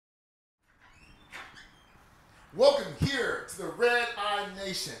Welcome here to the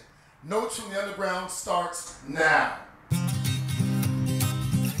Redination. Notes from the Underground starts now.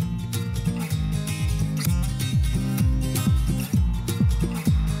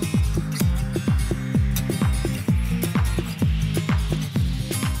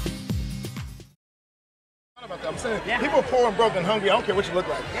 I'm saying people are poor and broke and hungry. I don't care what you look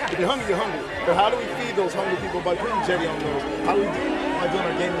like. If you're hungry, you're hungry. But how do we feed those hungry people by putting Jetty on those? How do we do it? By doing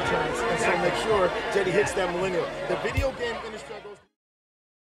our gaming tournaments and so make sure Jetty hits that millennial. The video game industry goes.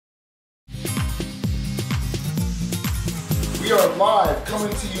 We are live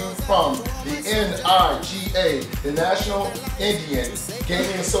coming to you from the NIGA, the National Indian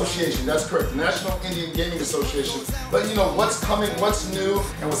Gaming Association. That's correct, the National Indian Gaming Association. But you know what's coming, what's new,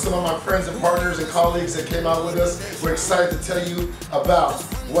 and with some of my friends and partners and colleagues that came out with us, we're excited to tell you about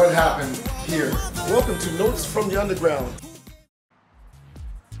what happened here. Welcome to Notes from the Underground.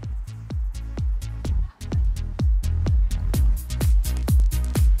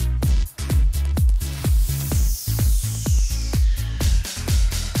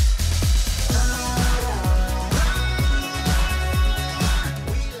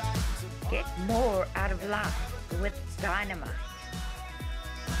 Get more out of life with dynamite.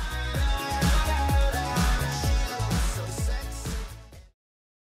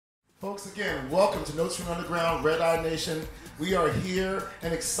 Folks, again, welcome to Notes from Underground, Redination. We are here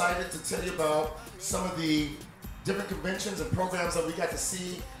and excited to tell you about some of the different conventions and programs that we got to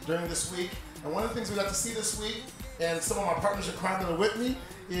see during this week. And one of the things we got to see this week, and some of my partners in crime that are with me,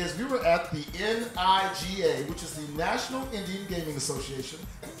 is we were at the NIGA, which is the National Indian Gaming Association.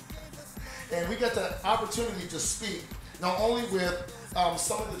 And we got the opportunity to speak not only with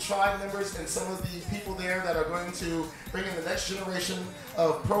some of the tribe members and some of the people there that are going to bring in the next generation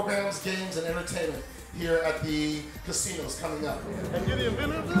of programs, games, and entertainment here at the casinos coming up. And you're the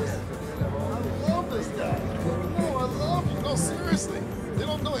inventor of this? I love this guy. No, I love you. No, seriously. They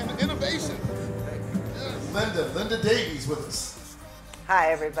don't know innovation. Yes. Linda Davies with us.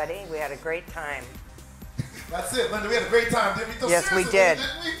 Hi, everybody. We had a great time. That's it, Linda. We had a great time, didn't we? Yes, we did.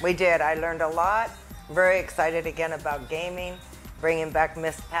 Didn't we? We did. I learned a lot. Very excited again about gaming, bringing back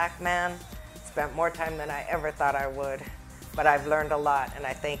Miss Pac-Man. Spent more time than I ever thought I would, but I've learned a lot, and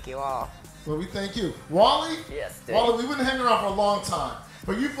I thank you all. Well, we thank you. Wally? Yes, Dave. Wally, we've been hanging around for a long time.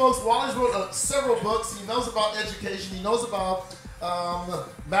 For you folks, Wally's wrote several books. He knows about education. He knows about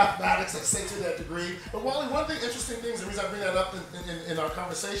mathematics, like say to that degree. But Wally, one of the interesting things, the reason I bring that up in our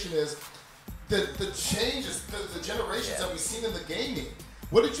conversation is the changes, the generations that we've seen in the gaming.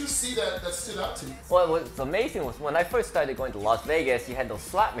 What did you see that stood out to you? Well, what's amazing was when I first started going to Las Vegas, you had those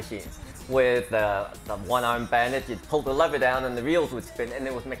slot machines with the one-arm bandit. You'd pull the lever down and the reels would spin, and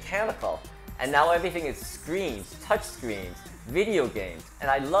it was mechanical. And now everything is screens, touch screens, video games. And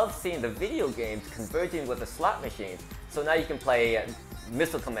I love seeing the video games converging with the slot machines. So now you can play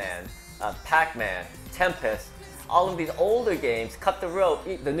Missile Command, Pac-Man, Tempest, all of these older games, Cut the Rope,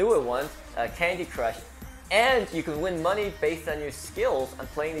 the newer ones, Candy Crush. And you can win money based on your skills on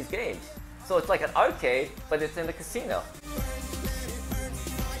playing these games. So it's like an arcade, but it's in the casino.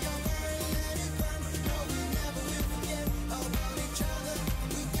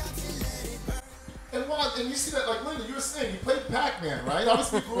 And you see that, like Linda, you were saying, you played Pac-Man, right?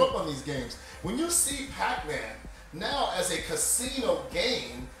 Obviously, we grew up on these games. When you see Pac-Man now as a casino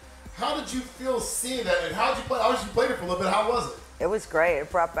game, how did you feel seeing that? And how did you play? Obviously, you played it for a little bit. How was it? It was great.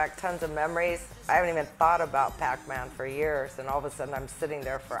 It brought back tons of memories. I haven't even thought about Pac-Man for years, and all of a sudden I'm sitting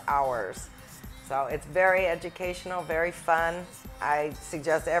there for hours. So it's very educational, very fun. I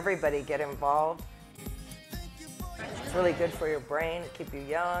suggest everybody get involved. It's really good for your brain, keep you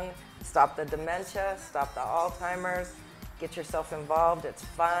young, stop the dementia, stop the Alzheimer's, get yourself involved. It's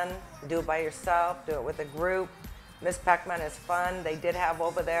fun. Do it by yourself, do it with a group. Miss Pac-Man is fun. They did have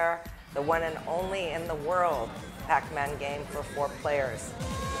over there the one and only in the world Pac-Man game for 4 players.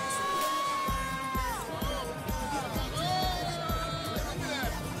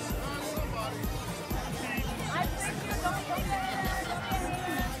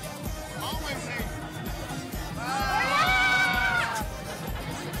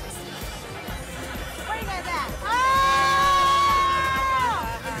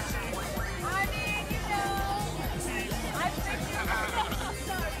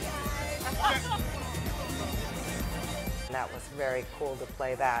 That was very cool to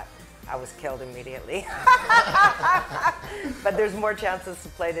play that. I was killed immediately. But there's more chances to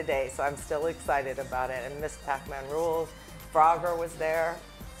play today, so I'm still excited about it. And Miss Pac-Man rules. Frogger was there,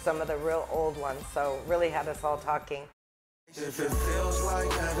 some of the real old ones, so really had us all talking. If it feels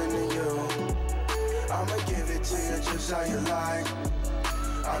like heaven to you, I'ma give it to you just how you like.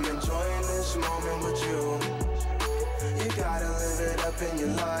 I'm enjoying this moment with you. You gotta live it up in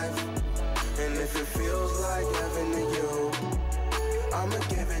your life. And if it feels like heaven to you, I'ma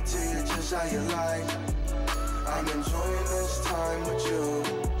give it to you just how you like. I'm enjoying this time with you.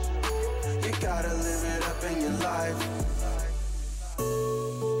 You gotta live it up in your life.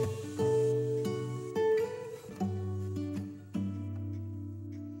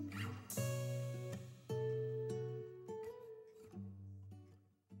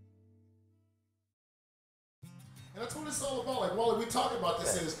 And that's what it's all about. Like, Wally, we talk about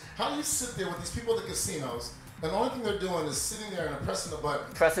this is, how do you sit there with these people at the casinos, and the only thing they're doing is sitting there and pressing the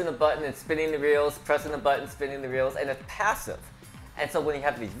button. Pressing the button and spinning the reels, pressing the button, spinning the reels, and it's passive. And so when you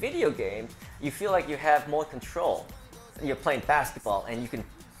have these video games, you feel like you have more control. You're playing basketball and you can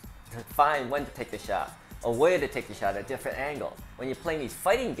find when to take the shot or where to take the shot at a different angle. When you're playing these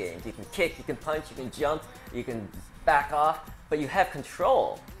fighting games, you can kick, you can punch, you can jump, you can back off, but you have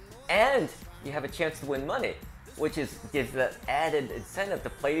control and you have a chance to win money, which gives that added incentive to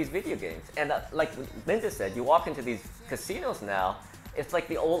play these video games. And like Linda said, you walk into these casinos now, it's like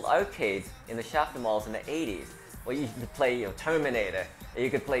the old arcades in the shopping malls in the 80s, where you could play Terminator, and you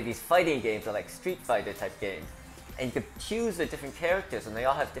could play these fighting games or like Street Fighter type games. And you could choose the different characters and they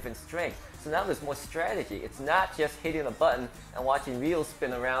all have different strengths. So now there's more strategy. It's not just hitting a button and watching reels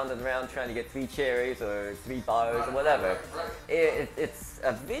spin around and around trying to get 3 cherries or 3 bars or whatever. It's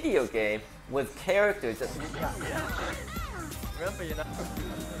a video game with characters that... Remember, you're not...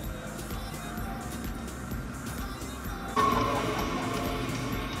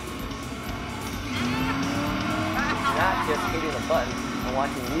 Not just hitting a button and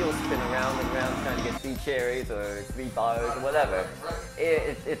watching wheels spin around and around trying to get 3 cherries or 3 bars or whatever.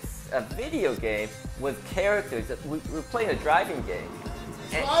 It's a video game with characters that we're playing a driving game.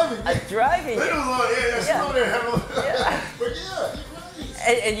 A driving game.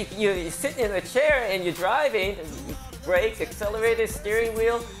 And you're sitting in a chair and you're driving, you brake, accelerator, steering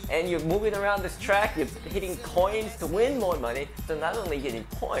wheel, and you're moving around this track, you're hitting coins to win more money. So not only getting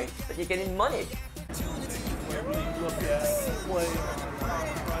points, but you're getting money.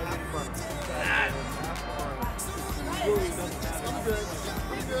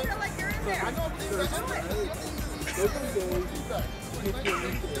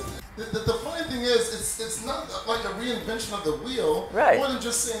 The funny thing is, it's not like a reinvention of the wheel. Right. More than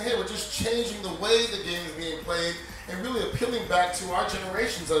just saying, hey, we're just changing the way the game is being played and really appealing back to our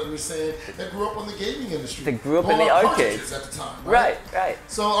generations, as we were saying, that grew up in the gaming industry. They grew up in the arcades at the time. Right, right.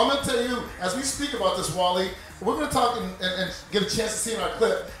 So I'm going to tell you, as we speak about this, Wally, we're going to talk and get a chance to see in our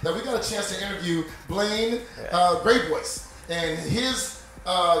clip that we got a chance to interview Blaine Graboyes and his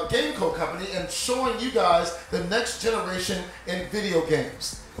Gameco company and showing you guys the next generation in video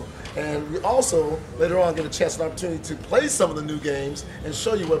games. And we also, later on, get a chance and opportunity to play some of the new games and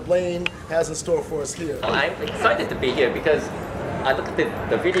show you what Blaine has in store for us here. I'm excited to be here because I look at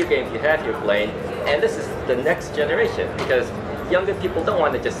the video games you have here, Blaine, and this is the next generation because younger people don't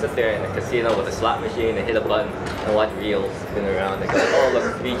want to just sit there in a casino with a slot machine and hit a button and watch reels spin around and go, oh,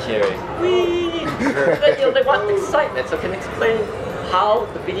 look, 3 cherries. Whee! They want excitement, so can you explain how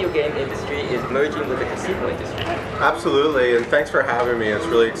the video game industry is merging with the casino industry? Absolutely, and thanks for having me. It's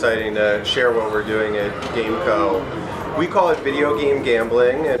really exciting to share what we're doing at Gameco. We call it video game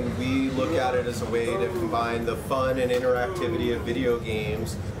gambling, and we look at it as a way to combine the fun and interactivity of video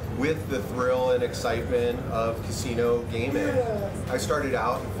games with the thrill and excitement of casino gaming. I started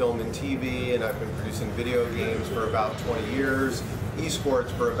out in film and TV, and I've been producing video games for about 20 years,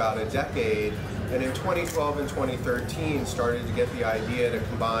 esports for about a decade, and in 2012 and 2013 started to get the idea to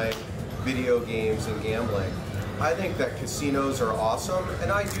combine video games and gambling. I think that casinos are awesome,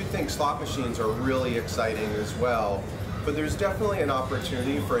 and I do think slot machines are really exciting as well. But there's definitely an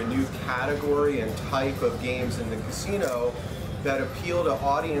opportunity for a new category and type of games in the casino that appeal to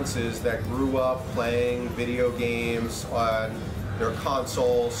audiences that grew up playing video games on their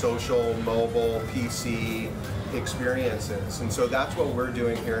console, social, mobile, PC experiences. And so that's what we're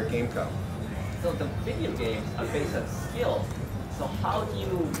doing here at Gameco. So the video games are based on skill. So how do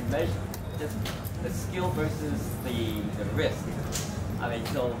you measure just the skill versus the risk? I mean,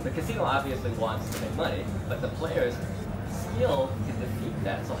 so the casino obviously wants to make money, but the player's skill can defeat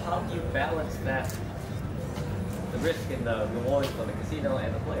that. So how do you balance that, the risk and the rewards for the casino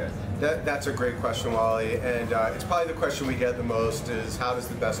and the players? That's a great question, Wally, and it's probably the question we get the most is how does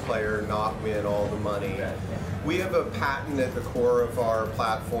the best player not win all the money? We have a patent at the core of our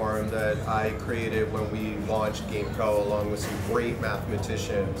platform that I created when we launched Gameco, along with some great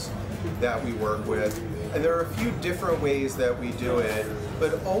mathematicians that we work with. And there are a few different ways that we do it,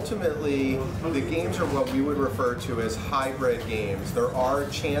 but ultimately the games are what we would refer to as hybrid games. There are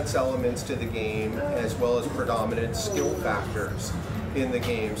chance elements to the game as well as predominant skill factors in the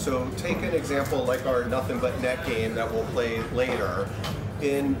game. So take an example like our Nothing But Net game that we'll play later.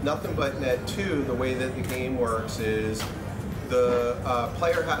 In Nothing But Net 2, the way that the game works is the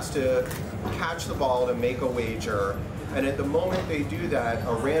player has to catch the ball to make a wager, and at the moment they do that,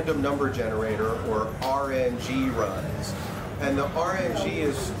 a random number generator, or RNG, runs. And the RNG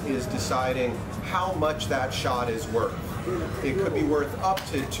is deciding how much that shot is worth. It could be worth up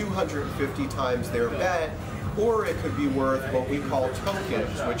to 250 times their bet, or it could be worth what we call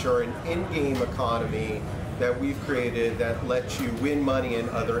tokens, which are an in-game economy that we've created that lets you win money in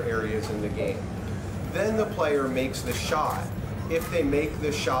other areas in the game. Then the player makes the shot. If they make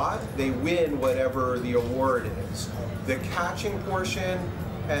the shot, they win whatever the award is. The catching portion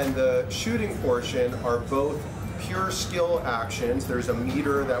and the shooting portion are both pure skill actions. There's a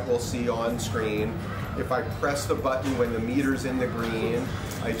meter that we'll see on screen. If I press the button when the meter's in the green,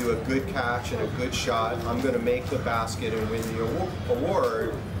 I do a good catch and a good shot, I'm going to make the basket and win the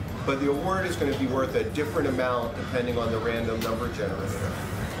award. But the award is going to be worth a different amount depending on the random number generator.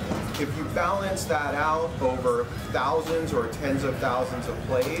 If you balance that out over thousands or tens of thousands of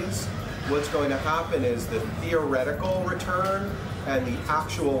plays, what's going to happen is the theoretical return and the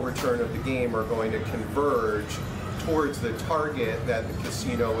actual return of the game are going to converge towards the target that the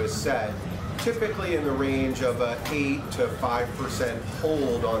casino is set, typically in the range of a 8 to 5%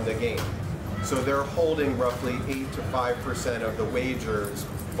 hold on the game. So they're holding roughly 8 to 5% of the wagers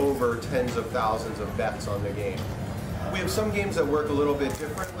over tens of thousands of bets on the game. We have some games that work a little bit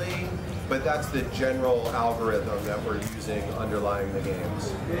differently, but that's the general algorithm that we're using underlying the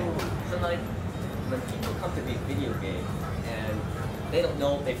games. So like, when people come to these video games and they don't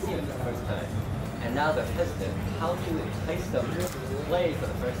know, they've seen it for the first time, and now they're hesitant, how do you entice them to play for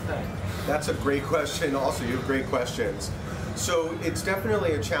the first time? That's a great question. Also, you have great questions. So it's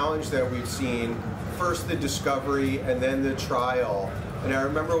definitely a challenge that we've seen. First the discovery and then the trial. And I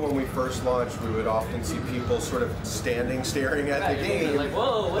remember when we first launched, we would often see people sort of staring at the game, like,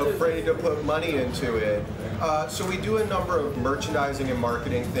 whoa, afraid to put money into it. So we do a number of merchandising and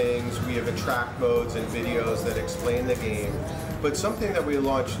marketing things. We have attract modes and videos that explain the game. But something that we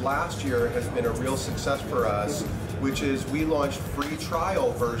launched last year has been a real success for us, which is we launched free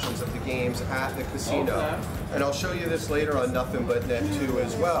trial versions of the games at the casino. Okay. And I'll show you this later on Nothing But Net 2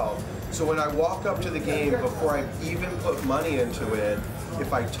 as well. So when I walk up to the game, before I even put money into it,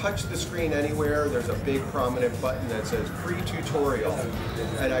 if I touch the screen anywhere, there's a big prominent button that says free tutorial.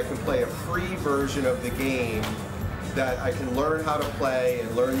 And I can play a free version of the game that I can learn how to play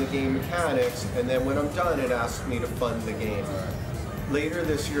and learn the game mechanics, and then when I'm done, it asks me to fund the game. Later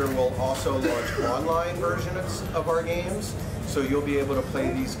this year, we'll also launch online versions of our games, so you'll be able to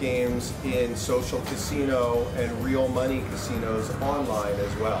play these games in social casino and real money casinos online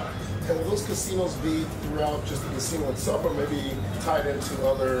as well. And will those casinos be throughout just the casino itself, or maybe tied into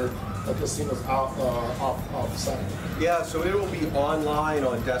other casinos off-site? Yeah, so it will be online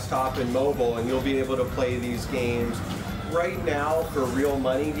on desktop and mobile, and you'll be able to play these games. Right now, for real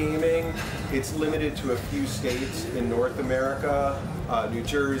money gaming, it's limited to a few states in North America, New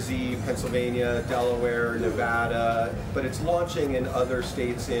Jersey, Pennsylvania, Delaware, Nevada, but it's launching in other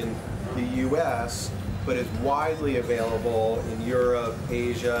states in the US, but it's widely available in Europe,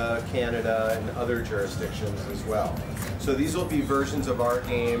 Asia, Canada, and other jurisdictions as well. So these will be versions of our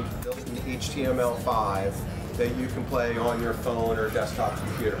game built in HTML5 that you can play on your phone or desktop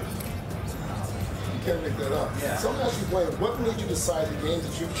computer. You can't make that up. Yeah. So I'm asking you, Blaine, what made you decide the games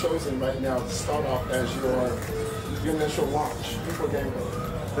that you've chosen right now to start off as your initial launch for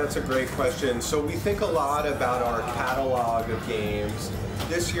Gameco? That's a great question. So we think a lot about our catalog of games.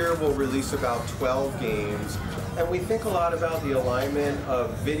 This year we'll release about 12 games, and we think a lot about the alignment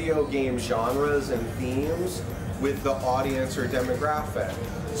of video game genres and themes with the audience or demographic.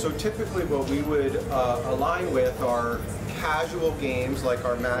 So typically what we would align with are casual games like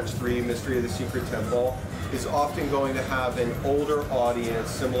our Match 3, Mystery of the Secret Temple, is often going to have an older audience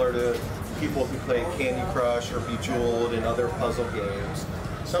similar to people who play Candy Crush or Bejeweled and other puzzle games.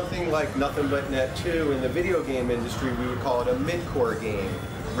 Something like Nothing But Net 2 in the video game industry, we would call it a mid-core game,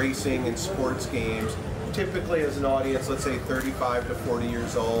 racing and sports games, typically as an audience, let's say 35 to 40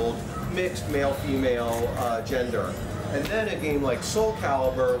 years old, mixed male-female gender. And then a game like Soul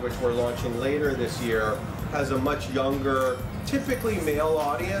Calibur, which we're launching later this year, has a much younger, typically male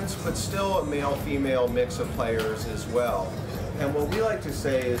audience, but still a male-female mix of players as well. And what we like to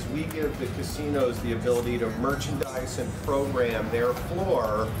say is we give the casinos the ability to merchandise and program their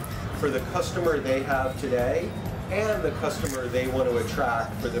floor for the customer they have today and the customer they want to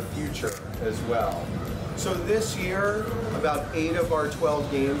attract for the future as well. So this year, about 8 of our 12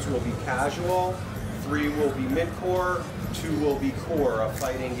 games will be casual, 3 will be mid-core, 2 will be core, a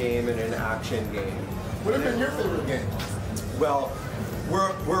fighting game and an action game. What have been your favorite game? Well,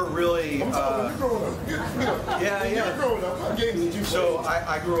 we're really... I'm talking, you're growing up. You're growing up. What games did you play? So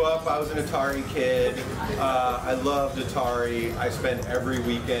I grew up, I was an Atari kid. I loved Atari. I spent every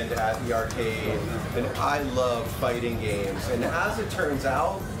weekend at the arcade. And I love fighting games. And as it turns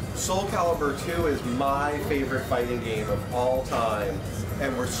out, Soul Calibur 2 is my favorite fighting game of all time.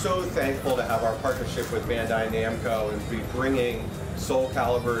 And we're so thankful to have our partnership with Bandai Namco and be bringing Soul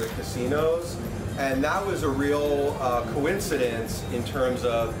Calibur to casinos. And that was a real coincidence in terms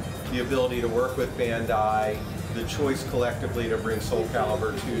of the ability to work with Bandai, the choice collectively to bring Soul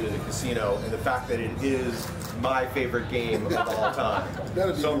Calibur 2 to the casino, and the fact that it is my favorite game of all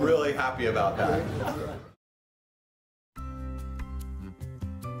time. So I'm really happy about that.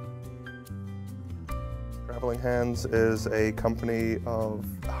 Traveling Hands is a company of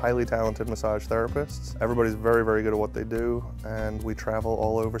highly talented massage therapists. Everybody's very, very good at what they do, and we travel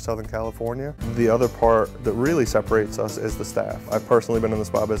all over Southern California. The other part that really separates us is the staff. I've personally been in the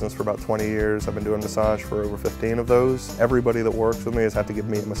spa business for about 20 years. I've been doing massage for over 15 of those. Everybody that works with me has had to give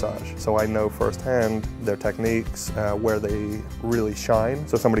me a massage. So I know firsthand their techniques, where they really shine.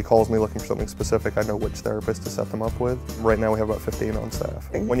 So if somebody calls me looking for something specific, I know which therapist to set them up with. Right now we have about 15 on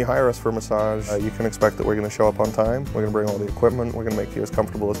staff. When you hire us for massage, you can expect that we're going to show up on time. We're going to bring all the equipment. We're going to make you as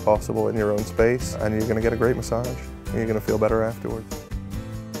comfortable as possible in your own space, and you're going to get a great massage. And you're going to feel better afterwards.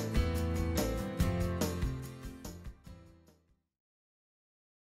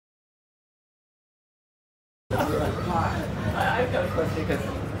 I've got a question because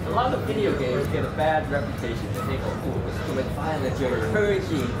a lot of video games get a bad reputation. They go, oh, it's too much violence, you're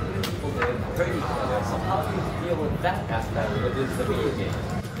encouraging people to hurt each other. So how do you deal with that aspect within the video game?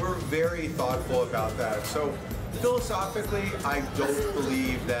 We're very thoughtful about that. So philosophically, I don't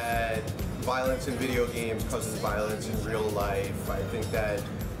believe that violence in video games causes violence in real life. I think that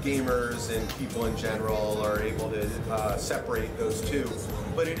gamers and people in general are able to separate those two.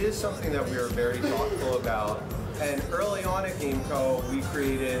 But it is something that we are very thoughtful about. And early on at Gameco, we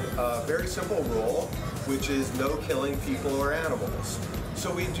created a very simple rule, which is no killing people or animals.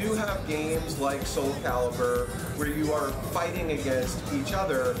 So we do have games like Soul Calibur where you are fighting against each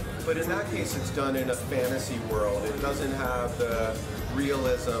other, but in that case it's done in a fantasy world. It doesn't have the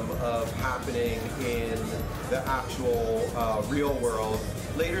realism of happening in the actual real world.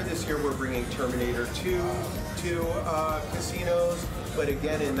 Later this year we're bringing Terminator 2 to casinos, but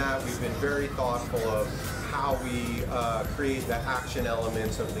again in that we've been very thoughtful of how we create the action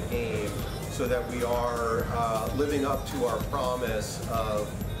elements of the game so that we are living up to our promise of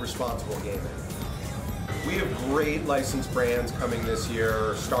responsible gaming. We have great licensed brands coming this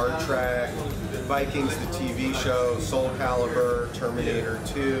year: Star Trek, Vikings the TV show, Soul Calibur, Terminator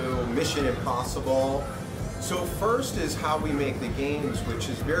 2, Mission Impossible. So first is how we make the games, which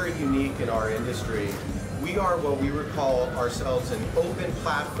is very unique in our industry. We are what we would call ourselves an open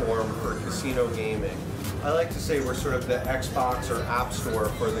platform for casino gaming. I like to say we're sort of the Xbox or App Store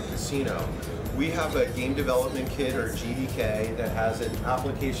for the casino. We have a game development kit, or GDK, that has an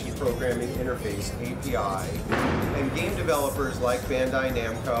application programming interface, API, and game developers like Bandai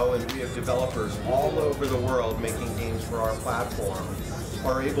Namco, and we have developers all over the world making games for our platform,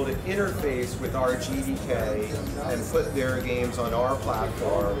 are able to interface with our GDK and put their games on our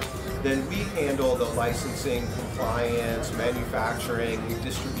platform. Then we handle the licensing, compliance, manufacturing,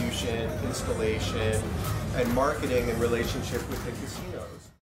 distribution, installation, and marketing in relationship with the casinos.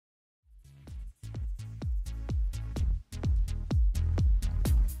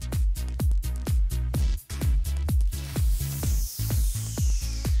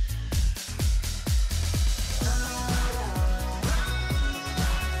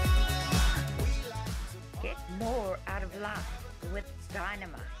 Get more out of life with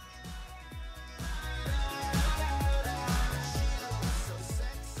Dynamite.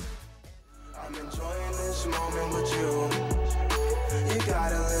 I'm enjoying this moment with you. You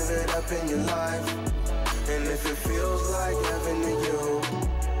gotta live it up in your life. And if it feels like heaven to you,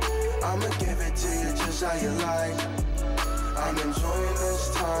 I'ma give it to you just how you like. I'm enjoying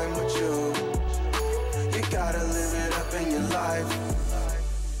this time with you. You gotta live it up in your life.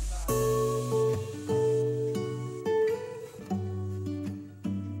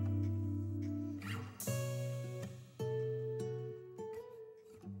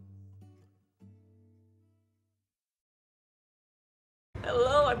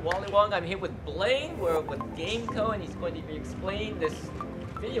 I'm Wally Wang. I'm here with Blaine. We're with Gameco, and he's going to be explaining this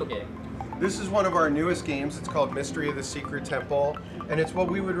video game. This is one of our newest games. It's called Mystery of the Secret Temple, and it's what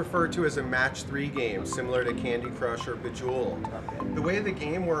we would refer to as a match 3 game, similar to Candy Crush or Bejeweled. The way the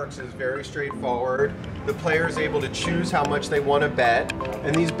game works is very straightforward. The player is able to choose how much they want to bet,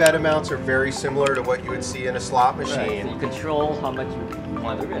 and these bet amounts are very similar to what you would see in a slot machine. Right, so you control how much you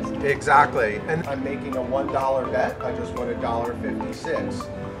want to risk. Exactly, and I'm making a $1 bet. I just won $1.56.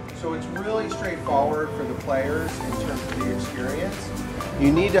 So it's really straightforward for the players in terms of the experience.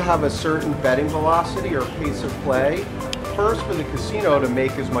 You need to have a certain betting velocity or pace of play, first for the casino to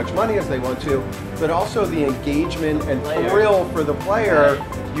make as much money as they want to, but also the engagement and thrill for the player.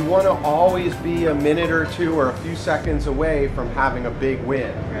 You want to always be a minute or two or a few seconds away from having a big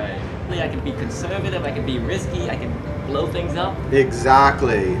win. Right. I can be conservative, I can be risky, I can blow things up.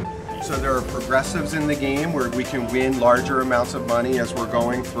 Exactly. So there are progressives in the game where we can win larger amounts of money as we're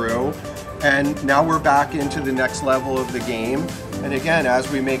going through. And now we're back into the next level of the game. And again, as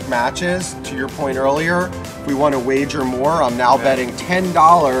we make matches, to your point earlier, if we want to wager more, I'm now betting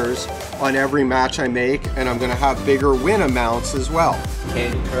 $10 on every match I make, and I'm going to have bigger win amounts as well.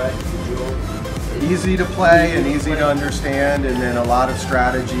 Candy Crush, Easy to play and easy to understand, and then a lot of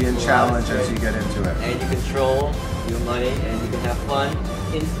strategy and challenge as you get into it. and you control your money, and you can have fun,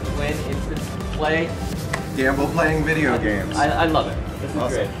 instant win, instant play. Gamble playing video games. I love it. This is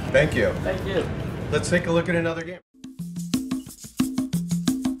Awesome. great. Thank you. Thank you. Let's take a look at another game.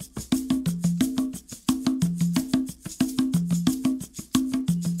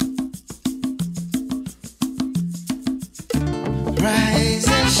 Rise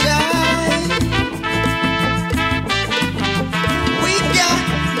and shine. We got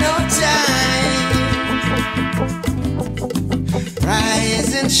no time.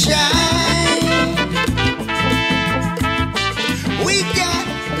 Rise and shine. We got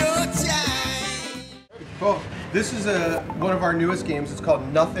no time. Well, this is one of our newest games. It's called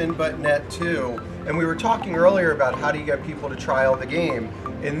Nothing But Net 2. And we were talking earlier about how do you get people to trial the game.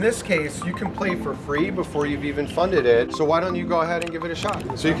 In this case, you can play for free before you've even funded it. So why don't you go ahead and give it a shot?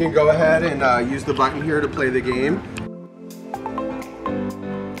 So you can go ahead and use the button here to play the game.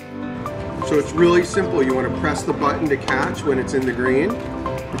 So it's really simple. You want to press the button to catch when it's in the green.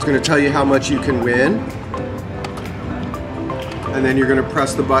 It's going to tell you how much you can win. And then you're going to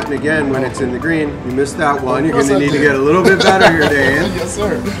press the button again when it's in the green. You missed that one. You're going to need to get a little bit better here, Dan. Yes,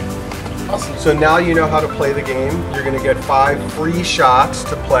 sir. Awesome. So now you know how to play the game. You're going to get 5 free shots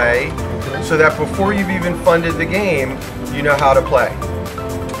to play, so that before you've even funded the game, you know how to play.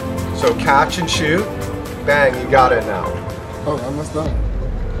 So catch and shoot. Bang, you got it now. Oh, I messed up.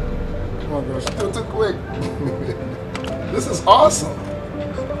 Come on, girl. Still too quick. This is awesome.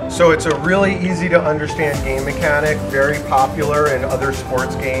 So it's a really easy to understand game mechanic, very popular in other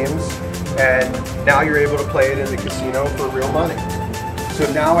sports games, and now you're able to play it in the casino for real money. So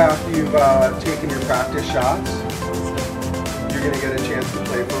now after you've taken your practice shots, you're going to get a chance to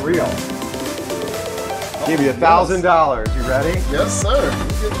play for real. Give you $1,000. You ready? Yes, sir.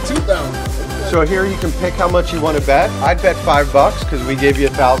 You get 2,000. So here you can pick how much you want to bet. I'd bet $5 because we gave you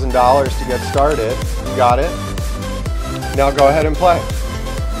 $1,000 to get started. You got it? Now go ahead and play.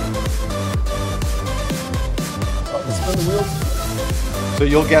 Spin the wheel. So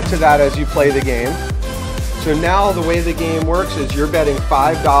you'll get to that as you play the game. So now the way the game works is you're betting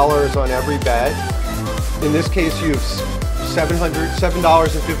 $5 on every bet. In this case, you have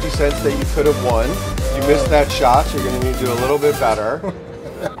 $7.50 that you could have won. You missed that shot, so you're going to need to do a little bit better.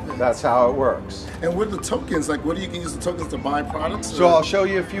 That's how it works. And with the tokens, like what do you can use the tokens to buy products? So I'll show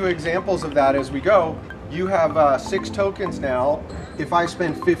you a few examples of that as we go. You have 6 tokens now. If I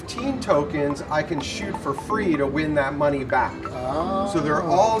spend 15 tokens, I can shoot for free to win that money back. So there are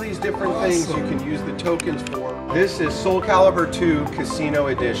all these different things you can use the tokens for. This is Soul Calibur 2 Casino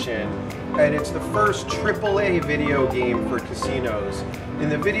Edition, and it's the first AAA video game for casinos. In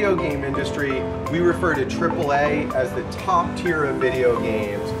the video game industry, we refer to AAA as the top tier of video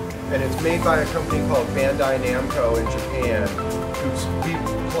games, and it's made by a company called Bandai Namco in Japan, who we've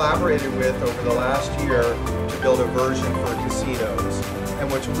collaborated with over the last year to build a version for casinos. And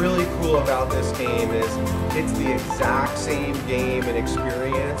what's really cool about this game is it's the exact same game and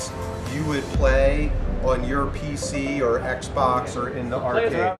experience you would play on your PC or Xbox or in the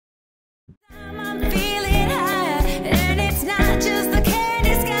arcade. I'm feeling high, and it's not just the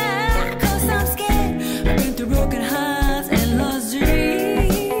candy sky, 'cause I'm scared. I've been through broken hearts and lost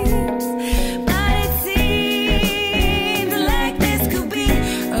dreams, but it seems like this could be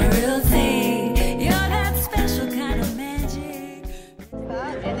a real thing. You're that special kind of magic.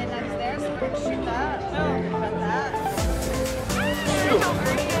 And then upstairs, we're gonna shoot that. No, about that.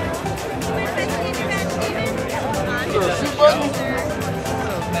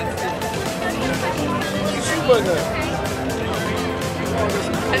 like that.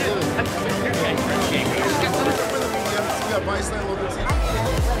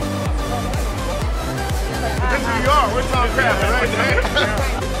 That's who you are. We're Tom Crabbe, right?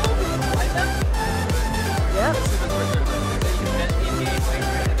 Yep.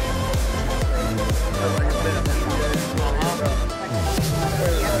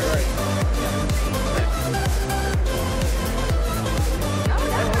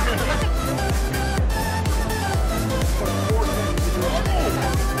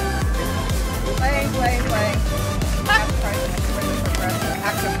 Play.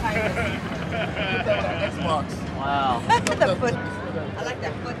 Xbox. Wow. The foot. I like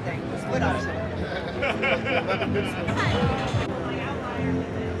that foot thing. The foot option.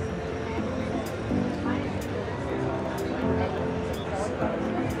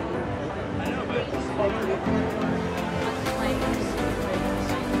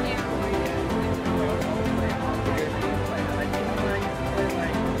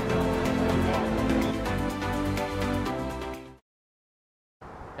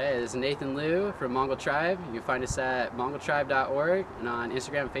 Hey, this is Nathan Liu from Mongol Tribe. You can find us at mongoltribe.org and on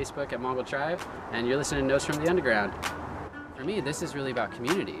Instagram and Facebook at Mongol Tribe. And you're listening to Notes from the Underground. For me, this is really about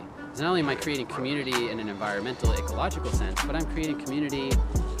community. Because not only am I creating community in an environmental, ecological sense, but I'm creating community,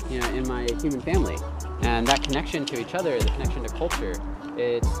 in my human family. And that connection to each other, the connection to culture,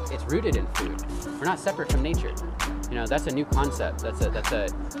 it's rooted in food. We're not separate from nature. That's a new concept. That's a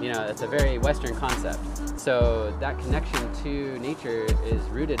very Western concept. So that connection to nature is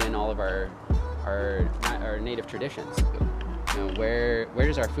rooted in all of our native traditions. Where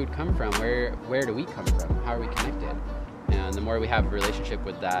does our food come from? Where do we come from? How are we connected? And the more we have a relationship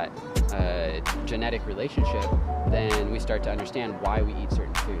with that genetic relationship, then we start to understand why we eat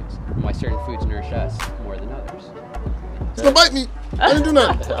certain foods and why certain foods nourish us more than others. Don't bite me. I didn't do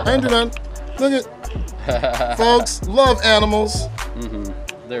nothing. Look at folks love animals.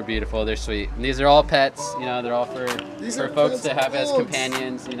 They're beautiful. They're sweet. And these are all pets. They're all for folks to have as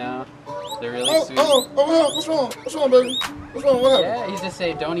companions. They're really sweet. What's wrong? What's wrong, baby? What's wrong? What happened? Yeah, he's just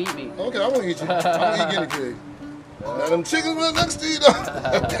saying, don't eat me. Okay, I won't eat you. I won't eat guinea pig. Now them chickens right next to you, though.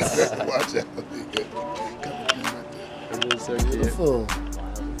 Watch out. They're so cute. Beautiful.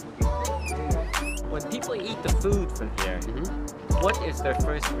 When people eat the food from here, what is their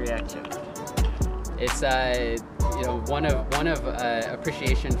first reaction? It's one of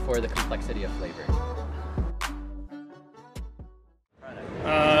appreciation for the complexity of flavor.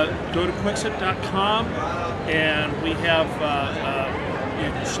 Go to quicksip.com and we have you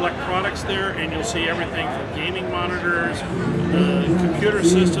can select products there, and you'll see everything from gaming monitors, computer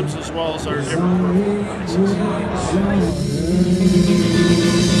systems, as well as our different peripheral devices.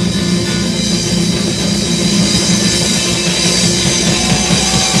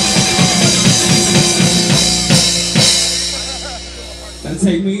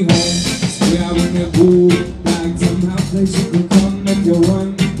 Take me home, where I wanna go. Like somehow place you could come if you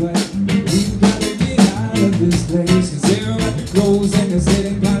want, but we gotta get out of this place. Cause they're at the close and it's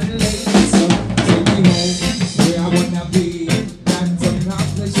getting kinda late. So take me home, where I wanna be. Like somehow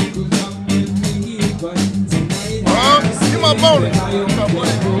place you could come with me, but tonight get my bonus.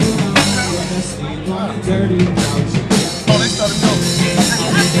 Dirty couch. Oh, they started milking.